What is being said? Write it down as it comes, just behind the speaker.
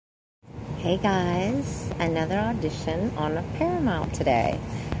Hey guys, another audition on a Paramount today.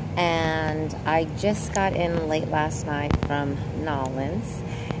 And I just got in late last night from Nolans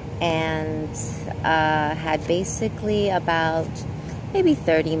and had basically about maybe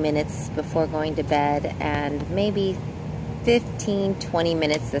 30 minutes before going to bed and maybe 15-20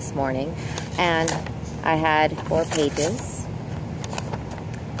 minutes this morning. And I had 4 pages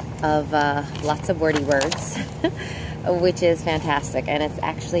of lots of wordy words. Which is fantastic, and it's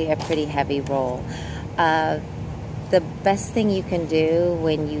actually a pretty heavy role. The best thing you can do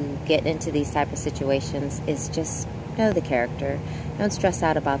when you get into these type of situations is just know the character. Don't stress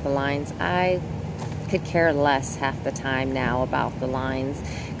out about the lines. I could care less half the time now about the lines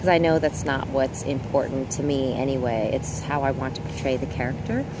because I know that's not what's important to me anyway. It's how I want to portray the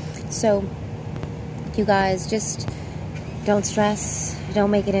character. So you guys just don't stress.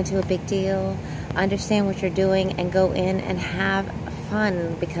 Don't make it into a big deal. Understand what you're doing and go in and have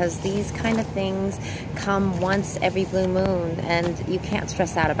fun, because these kind of things come once every blue moon and you can't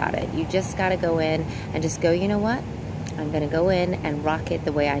stress out about it. You just got to go in and just go, you know what? I'm going to go in and rock it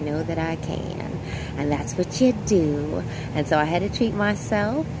the way I know that I can. And that's what you do. And so I had to treat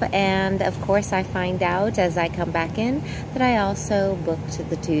myself. And of course I find out as I come back in that I also booked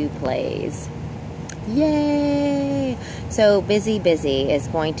the 2 plays. Yay! So busy is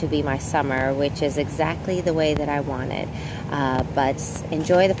going to be my summer, which is exactly the way that I want it. But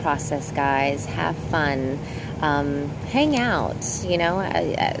enjoy the process, guys. Have fun. Hang out. You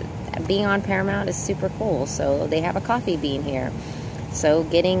know, being on Paramount is super cool. So they have a coffee bean here. So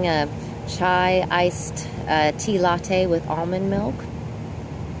getting a chai iced tea latte with almond milk,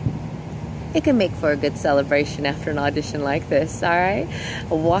 it can make for a good celebration after an audition like this, all right?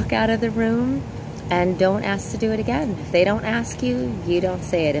 Walk out of the room and don't ask to do it again. If they don't ask you, you don't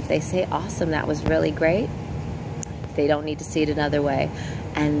say it. If they say, awesome, that was really great, they don't need to see it another way.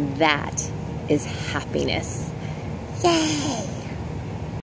 And that is happiness. Yay!